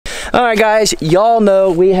All right, guys, y'all know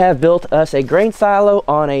we have built us a grain silo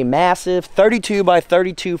on a massive 32 by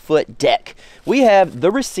 32 foot deck. We have the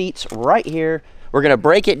receipts right here. We're gonna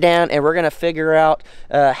break it down and we're gonna figure out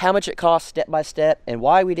how much it costs step by step and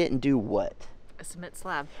why we didn't do what. A cement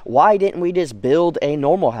slab. Why didn't we just build a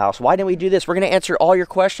normal house? Why didn't we do this? We're gonna answer all your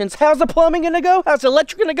questions. How's the plumbing gonna go? How's the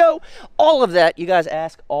electric gonna go? All of that you guys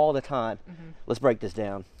ask all the time. Let's break this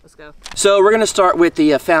down. Let's go. So we're gonna start with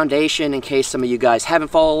the foundation in case some of you guys haven't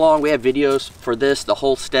followed along. We have videos for this, the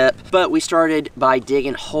whole step, but we started by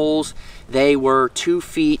digging holes. They were 2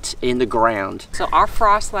 feet in the ground. So our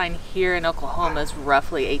frost line here in Oklahoma is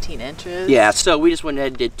roughly 18 inches. Yeah, so we just went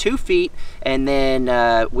ahead and did 2 feet, and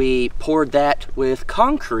then we poured that with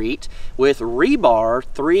concrete with rebar,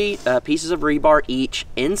 3 pieces of rebar each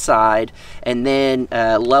inside, and then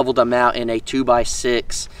leveled them out in a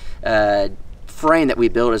 2x6 frame that we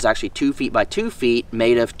built. Is actually 2 feet by 2 feet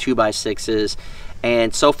made of 2x6s,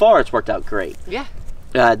 and so far it's worked out great. Yeah.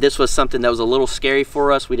 This was something that was a little scary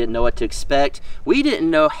for us. We didn't know what to expect. We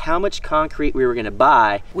didn't know how much concrete we were going to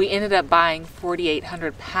buy. We ended up buying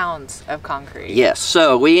 4,800 pounds of concrete. Yes,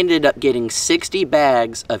 so we ended up getting 60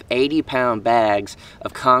 bags of 80-pound bags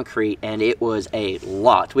of concrete, and it was a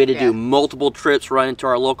lot. We had to do multiple trips running to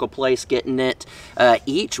our local place getting it.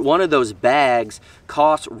 Each one of those bags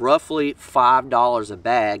cost roughly $5 a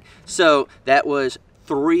bag, so that was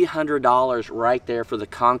 $300 right there for the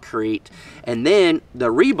concrete. And then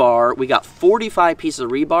the rebar, we got 45 pieces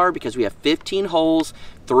of rebar because we have 15 holes,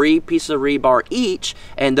 3 pieces of rebar each,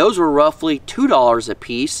 and those were roughly $2 a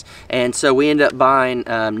piece. And so we ended up buying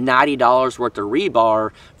 $90 worth of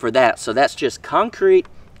rebar for that. So that's just concrete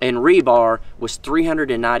and rebar was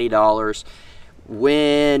 $390.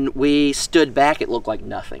 When we stood back, it looked like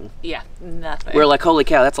nothing. Yeah, nothing. We're like, holy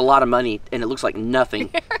cow, that's a lot of money, and it looks like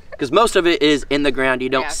nothing. Because most of it is in the ground, you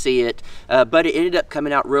don't see it. But it ended up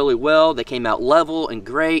coming out really well. They came out level and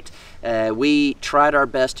great. We tried our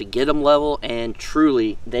best to get them level, and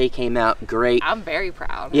truly, they came out great. I'm very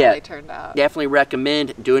proud of how they turned out. Definitely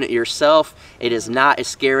recommend doing it yourself. It is not as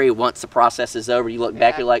scary once the process is over. You look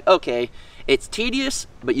back, you're like, okay, it's tedious,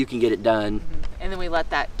 but you can get it done. And then we let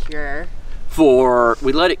that cure.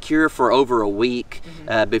 We let it cure for over a week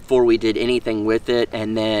before we did anything with it,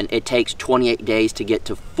 and then it takes 28 days to get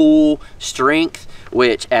to full strength,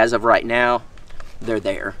 which as of right now, they're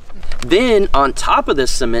there. Then on top of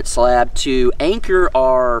this cement slab, to anchor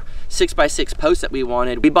our 6x6 posts that we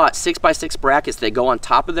wanted, we bought 6x6 brackets that go on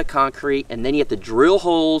top of the concrete, and then you have to drill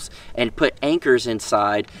holes and put anchors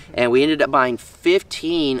inside. And we ended up buying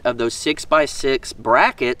 15 of those 6x6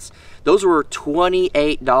 brackets. Those were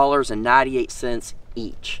 $28.98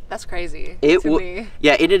 each. That's crazy.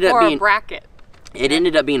 Yeah, it ended up being a bracket. It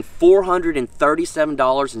ended up being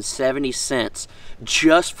 $437.70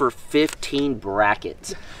 just for 15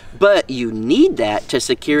 brackets. But you need that to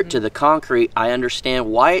secure it to the concrete. I understand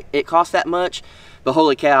why it costs that much, but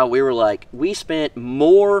holy cow, we were like, we spent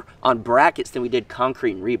more on brackets than we did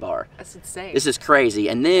concrete and rebar. That's insane. This is crazy.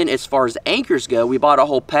 And then as far as the anchors go, we bought a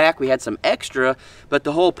whole pack. We had some extra, but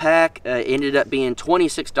the whole pack ended up being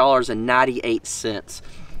 $26.98.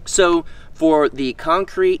 So for the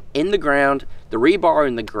concrete in the ground, the rebar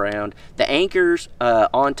in the ground, the anchors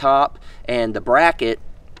on top, and the bracket,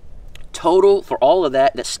 total for all of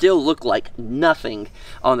that still looked like nothing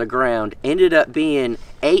on the ground, ended up being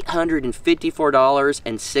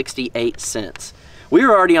 $854.68. We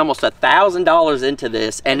were already almost $1,000 into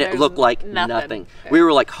this, and it looked like nothing. We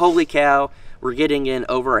were like, holy cow, we're getting in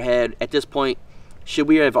over our head. At this point, should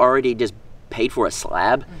we have already just paid for a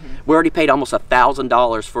slab? We already paid almost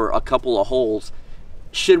 $1,000 for a couple of holes.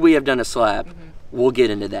 Should we have done a slab? We'll get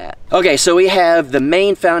into that. Okay, so we have the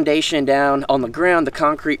main foundation down on the ground, the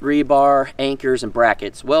concrete rebar, anchors, and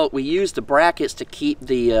brackets. Well, we used the brackets to keep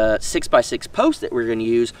the 6x6 posts that we're gonna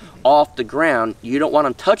use off the ground. You don't want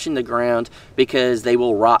them touching the ground because they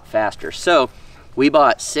will rot faster. So we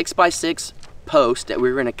bought 6x6 posts that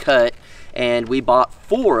we were gonna cut, and we bought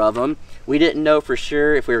 4 of them. We didn't know for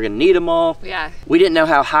sure if we were gonna need them all. Yeah. We didn't know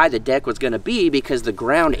how high the deck was gonna be because the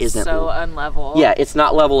ground isn't so unlevel. Yeah, it's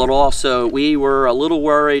not level at all. So we were a little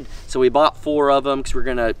worried. So we bought 4 of them because we're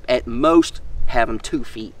gonna at most have them 2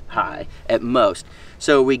 feet high at most.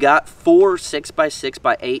 So we got 4 6x6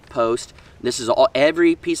 by 8 posts. This is all,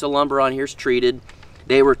 every piece of lumber on here is treated.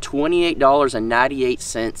 They were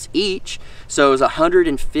 $28.98 each. So it was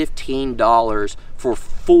 $115 for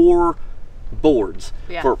 4 boards.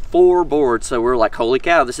 For 4 boards. So we're like, holy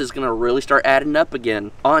cow, this is gonna really start adding up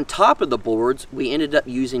again. On top of the boards, we ended up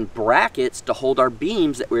using brackets to hold our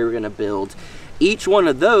beams that we were gonna build. Each one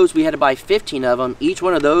of those, we had to buy 15 of them. Each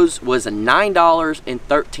one of those was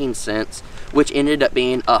 $9.13, which ended up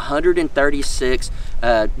being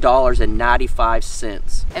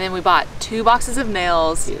 $136.95. And then we bought 2 boxes of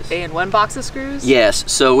nails and 1 box of screws?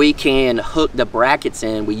 Yes, so we can hook the brackets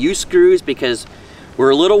in. We use screws because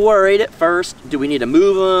we're a little worried at first. Do we need to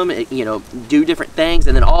move them, you know, do different things?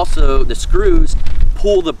 And then also the screws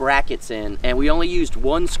pull the brackets in, and we only used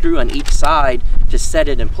 1 screw on each side to set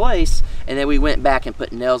it in place, and then we went back and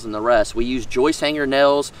put nails in the rest. We used joist hanger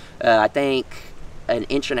nails, I think 1.5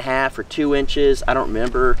 inches or 2 inches, I don't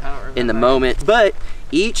remember in the moment, but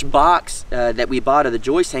each box that we bought of the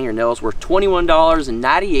joist hanger nails were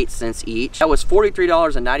 $21.98 each. That was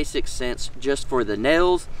 $43.96 just for the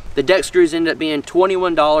nails. The deck screws ended up being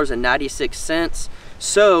 $21.96.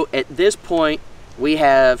 So at this point we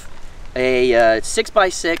have a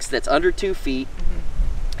 6x6 that's under 2 feet,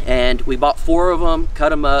 and we bought 4 of them, cut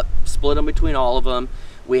them up, split them between all of them.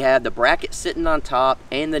 We have the bracket sitting on top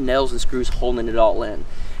and the nails and screws holding it all in.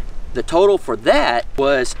 The total for that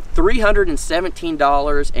was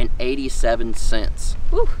 $317.87.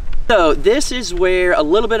 So this is where a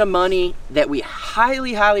little bit of money that we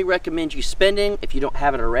highly recommend you spending if you don't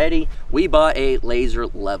have it already. We bought a laser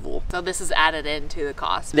level. So this is added into the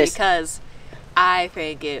cost because I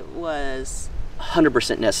think it was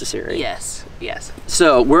 100% necessary. Yes, yes.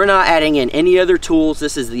 So we're not adding in any other tools.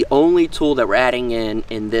 This is the only tool that we're adding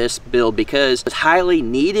in this build because it's highly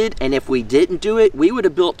needed, and if we didn't do it, we would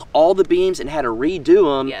have built all the beams and had to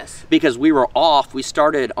redo them because we were off. We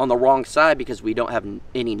started on the wrong side because we don't have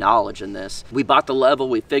any knowledge in this. We bought the level,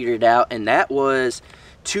 we figured it out, and that was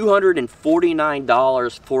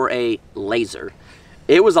 $249 for a laser.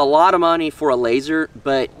 It was a lot of money for a laser,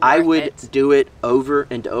 but I would do it over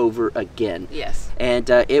and over again. Yes. And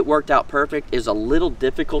it worked out perfect. It was a little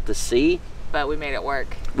difficult to see, but we made it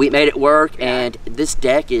work. We made it work, and this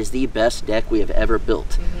deck is the best deck we have ever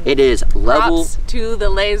built. It is level. Props to the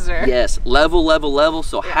laser. Yes, level.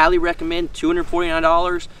 So highly recommend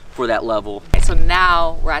 $249 for that level. Okay, so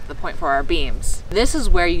now we're at the point for our beams. This is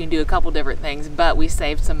where you can do a couple different things, but we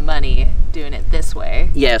saved some money doing it this way.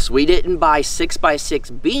 Yes, we didn't buy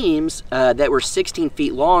 6x6 beams that were 16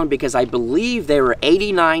 feet long because I believe they were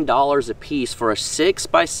 $89 a piece for a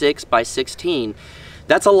 6x6 by 16.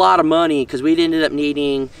 That's a lot of money because we ended up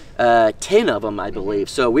needing 10 of them, I believe.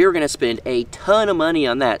 So we were going to spend a ton of money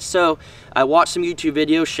on that. So I watched some YouTube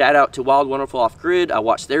videos. Shout out to Wild Wonderful Off Grid. I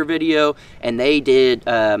watched their video, and they did,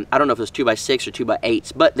 I don't know if it was 2x6 or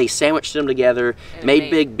 2x8s, but they sandwiched them together,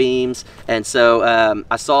 made big beams. And so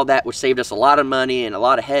I saw that, which saved us a lot of money and a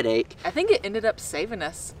lot of headache. I think it ended up saving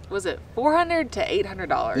us, was it $400 to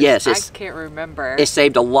 $800? Yes. I can't remember. It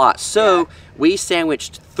saved a lot. So we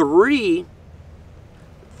sandwiched three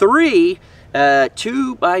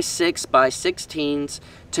 2x6 by 16s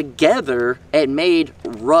together and made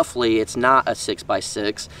roughly, it's not a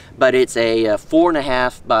 6x6, but it's a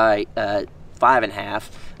 4.5 by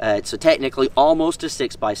 5.5. So technically almost a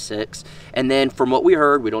 6x6. And then from what we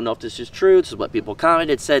heard, we don't know if this is true, this is what people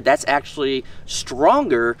commented, said that's actually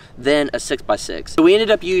stronger than a 6x6. So we ended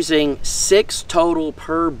up using 6 total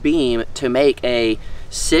per beam to make a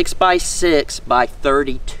 6x6 by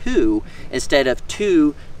 32 instead of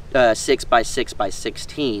 2 6x6 by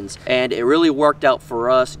 16s, and it really worked out for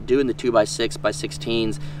us doing the 2x6 by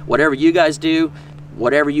 16s. Whatever you guys do,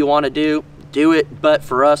 whatever you want to do it, but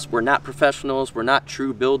for us, we're not professionals, we're not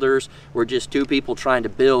true builders, we're just 2 people trying to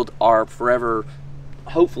build our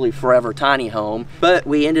hopefully forever tiny home. But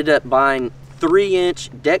we ended up buying 3-inch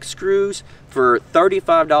deck screws for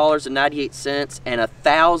 $35.98 and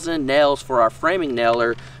 1,000 nails for our framing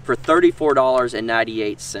nailer for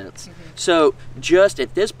 $34.98. So just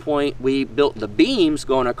at this point, we built the beams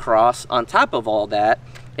going across on top of all that,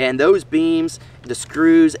 and those beams, the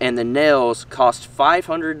screws, and the nails cost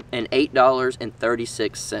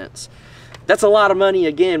 $508.36. That's a lot of money.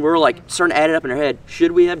 Again, we're like starting to add it up in our head.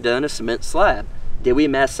 Should we have done a cement slab? Did we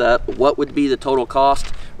mess up? What would be the total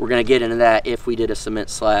cost? We're gonna get into that if we did a cement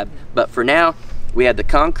slab. But for now, we had the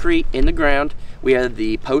concrete in the ground, we had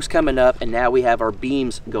the post coming up, and now we have our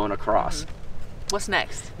beams going across. What's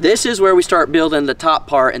next? This is where we start building the top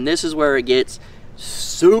part, and this is where it gets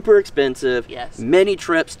super expensive. Yes. Many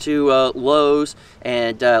trips to Lowe's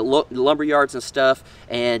and lumber yards and stuff,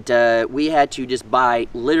 and we had to just buy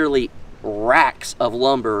literally racks of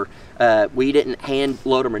lumber. We didn't hand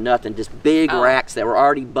load them or nothing, just big racks that were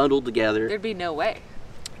already bundled together. There'd be no way.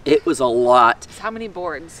 It was a lot. How many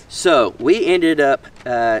boards? So we ended up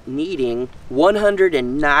needing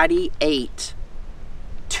 198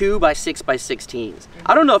 2x6 by 16s.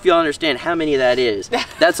 I don't know if y'all understand how many that is.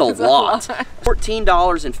 That's a lot.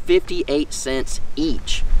 $14.58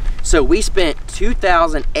 each. So we spent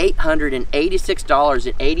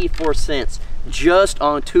 $2,886.84 just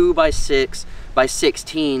on 2x6 by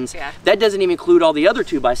 16s. Yeah. That doesn't even include all the other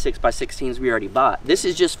 2x6 by 16s we already bought. This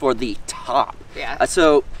is just for the top. Yeah.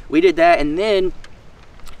 So we did that, and then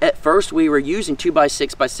at first we were using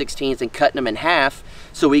 2x6 by 16s and cutting them in half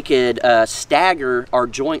so we could stagger our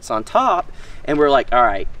joints on top. And we're like, all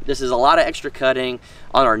right, this is a lot of extra cutting.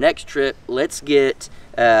 On our next trip, let's get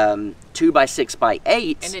 2x6 by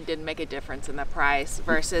 8s. And it didn't make a difference in the price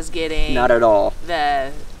versus getting not at all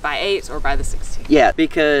the by 8s or by the 16. Yeah,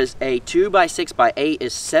 because a 2x6 by 8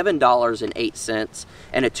 is $7.08,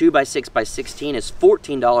 and a 2x6 by 16 is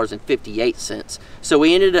 $14.58. So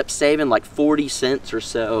we ended up saving like 40 cents or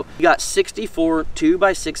so. We got 64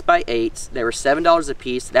 2x6 by 8s. They were $7 a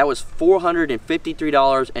piece. That was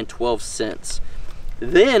 $453.12.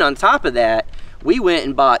 Then on top of that, we went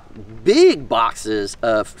and bought big boxes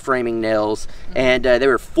of framing nails, and there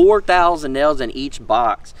were 4,000 nails in each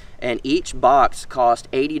box, and each box cost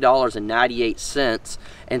 $80.98.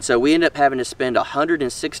 And so we ended up having to spend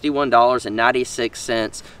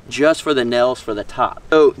 $161.96 just for the nails for the top.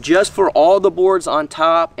 So just for all the boards on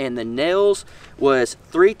top and the nails was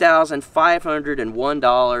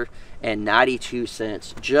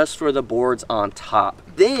 $3,501.92 just for the boards on top.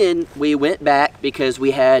 Then we went back because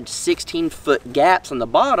we had 16-foot gaps on the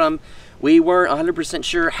bottom. We weren't 100%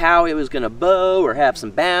 sure how it was going to bow or have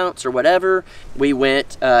some bounce or whatever. We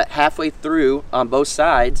went halfway through on both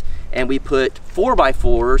sides, and we put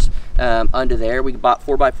 4x4s under there. We bought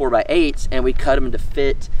 4x4 by 8s, and we cut them to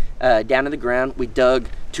fit down to the ground. We dug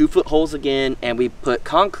 2-foot holes again, and we put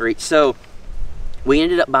concrete. So we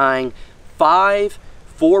ended up buying 5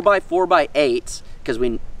 4x4 by 8s because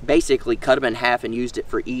we basically cut them in half and used it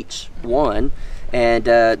for each one. And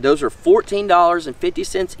those were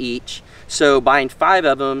 $14.50 each. So buying 5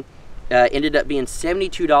 of them ended up being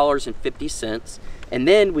 $72.50. And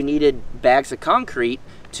then we needed bags of concrete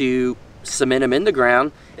to cement them in the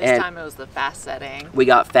ground. This time it was the fast setting. We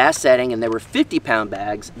got fast setting, and they were 50-pound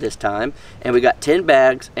bags this time. And we got 10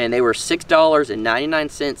 bags, and they were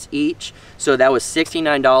 $6.99 each. So that was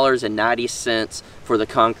 $69.90 for the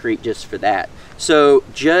concrete just for that. So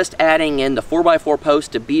just adding in the 4x4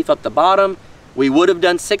 post to beef up the bottom, we would have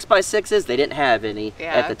done 6x6s. They didn't have any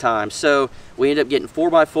at the time. So we ended up getting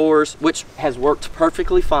 4x4s, which has worked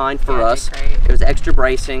perfectly fine for us. It was extra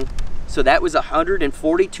bracing. So that was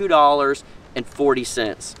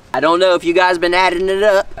 $142.40. I don't know if you guys been adding it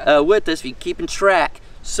up with us, if you're keeping track.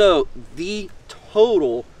 So the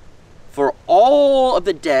total for all of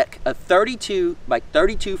the deck, a 32 by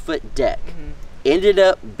 32 foot deck, ended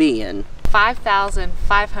up being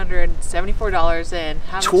 $5,574 and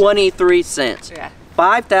how much? 23 cents. Yeah.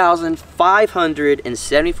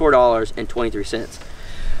 $5,574.23.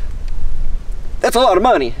 That's a lot of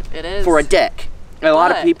money. It is. For a deck. A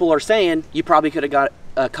lot of people are saying you probably could have got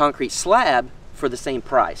a concrete slab for the same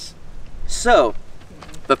price. So,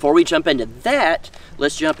 before we jump into that,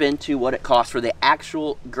 let's jump into what it costs for the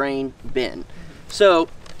actual grain bin. So,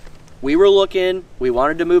 we were looking, we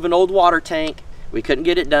wanted to move an old water tank. We couldn't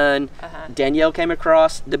get it done. Danielle came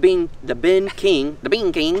across the bin king,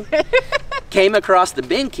 came across the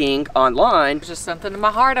Bin King online. There's just something in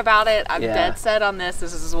my heart about it. I'm dead set on this.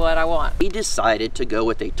 This is what I want. We decided to go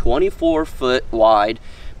with a 24-foot wide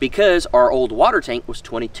because our old water tank was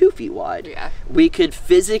 22 feet wide. Yeah. We could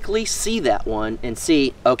physically see that one and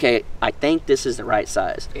see, okay, I think this is the right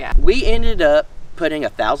size. Yeah. We ended up putting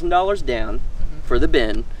 $1,000 down for the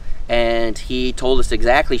bin. And he told us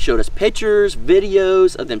exactly, showed us pictures,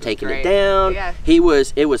 videos of them taking it down. Yeah. It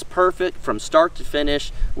was perfect from start to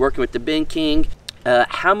finish, working with the Bin King.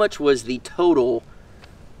 How much was the total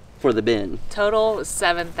for the bin? Total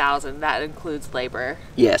 $7,000. That includes labor.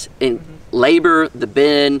 Yes, and labor, the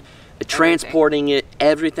bin, transporting it,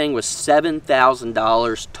 everything was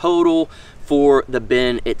 $7,000 total for the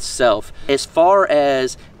bin itself. As far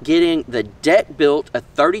as getting the deck built, a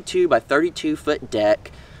 32 by 32 foot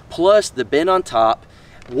deck, plus the bin on top,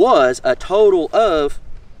 was a total of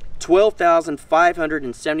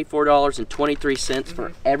 $12,574.23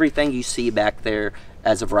 for everything you see back there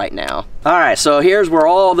as of right now. All right, so here's where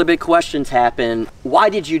all the big questions happen. Why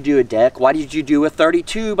did you do a deck? Why did you do a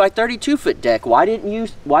 32 by 32 foot deck? Why did you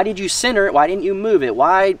center it? Why didn't you move it?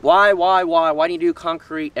 Why didn't you do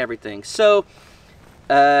concrete, everything? So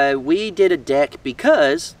we did a deck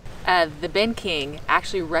because the Bin King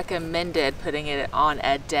actually recommended putting it on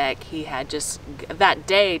a deck. He had just that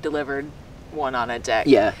day delivered one on a deck.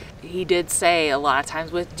 Yeah. He did say a lot of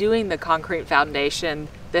times with doing the concrete foundation,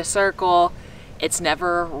 the circle, it's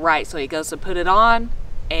never right. So he goes to put it on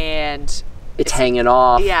and it's hanging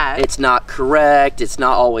off. Yeah. It's not correct. It's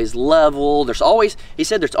not always level. There's always, he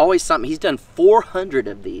said there's always something. He's done 400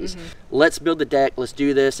 of these. Let's build the deck. Let's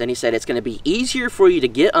do this. And he said it's going to be easier for you to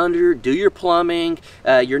get under, do your plumbing.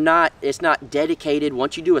 It's not dedicated.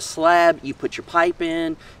 Once you do a slab, you put your pipe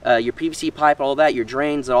in, your PVC pipe, all that, your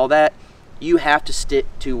drains, all that. You have to stick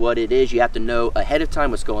to what it is. You have to know ahead of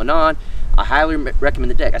time what's going on. I highly recommend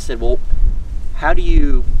the deck. I said, well, how do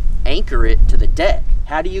you anchor it to the deck?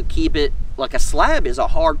 How do you keep it, like a slab is a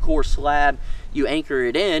hardcore slab, you anchor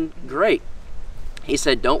it in, great. He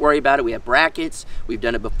said, don't worry about it. We have brackets. We've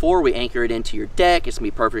done it before. We anchor it into your deck. It's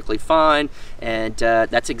going to be perfectly fine. And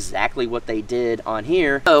that's exactly what they did on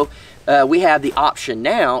here. So we have the option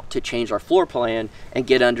now to change our floor plan and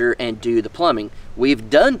get under and do the plumbing. We've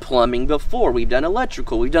done plumbing before. We've done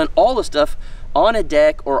electrical. We've done all the stuff on a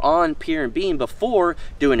deck or on pier and beam before,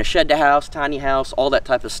 doing a shed to house, tiny house, all that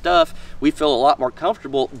type of stuff. We feel a lot more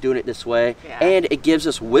comfortable doing it this way. And it gives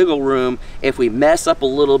us wiggle room. If we mess up a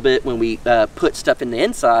little bit when we put stuff in the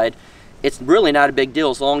inside, it's really not a big deal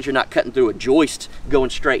as long as you're not cutting through a joist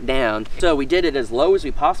going straight down. So we did it as low as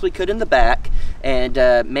we possibly could in the back and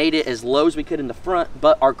made it as low as we could in the front,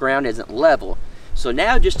 but our ground isn't level. So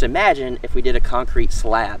now just imagine if we did a concrete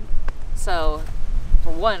slab. So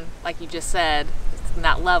for one, like you just said, it's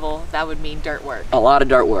not level, that would mean dirt work. A lot of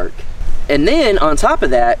dirt work. And then on top of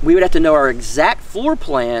that, we would have to know our exact floor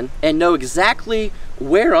plan and know exactly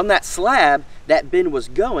where on that slab that bin was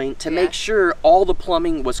going to make sure all the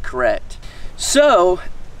plumbing was correct. So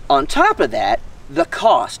on top of that, the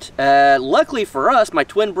cost. Luckily for us, my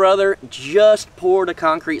twin brother just poured a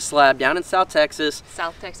concrete slab down in South Texas.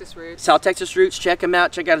 South Texas Roots. South Texas Roots, check him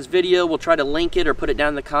out, check out his video. We'll try to link it or put it down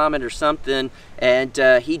in the comment or something. And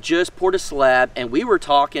he just poured a slab and we were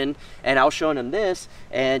talking and I was showing him this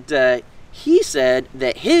and he said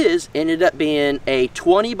that his ended up being a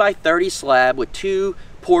 20 by 30 slab with 2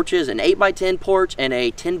 porches, an 8 by 10 porch and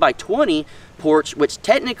a 10 by 20 porch, which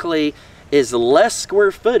technically is less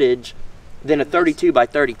square footage than a 32 by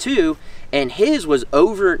 32, and his was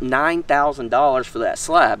over $9,000 for that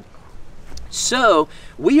slab. So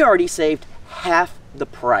we already saved half the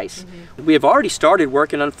price. We have already started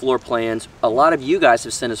working on floor plans. A lot of you guys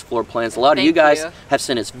have sent us floor plans. A lot of you guys have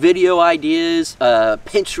sent us video ideas,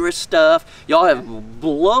 Pinterest stuff. Y'all have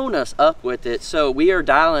blown us up with it. So we are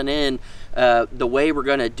dialing in the way we're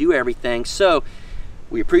gonna do everything. So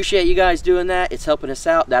we appreciate you guys doing that. It's helping us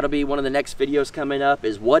out. That'll be one of the next videos coming up,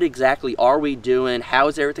 is what exactly are we doing? How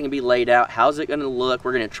is everything gonna be laid out? How's it gonna look?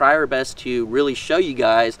 We're gonna try our best to really show you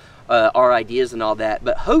guys our ideas and all that.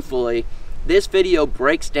 But hopefully this video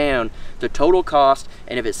breaks down the total cost,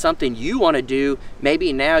 and if it's something you want to do,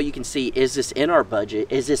 maybe now you can see, is this in our budget?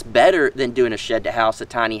 Is this better than doing a shed to house, a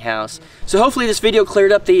tiny house? So hopefully this video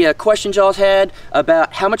cleared up the questions y'all had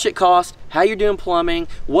about how much it costs, how you're doing plumbing,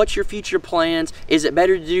 what's your future plans, is it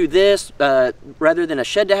better to do this rather than a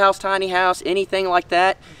shed to house, tiny house, anything like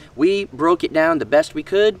that. We broke it down the best we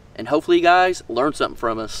could, and hopefully you guys learned something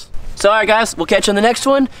from us. So all right guys, we'll catch you on the next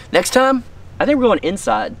one. Next time, I think we're going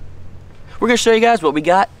inside. We're gonna show you guys what we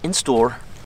got in store.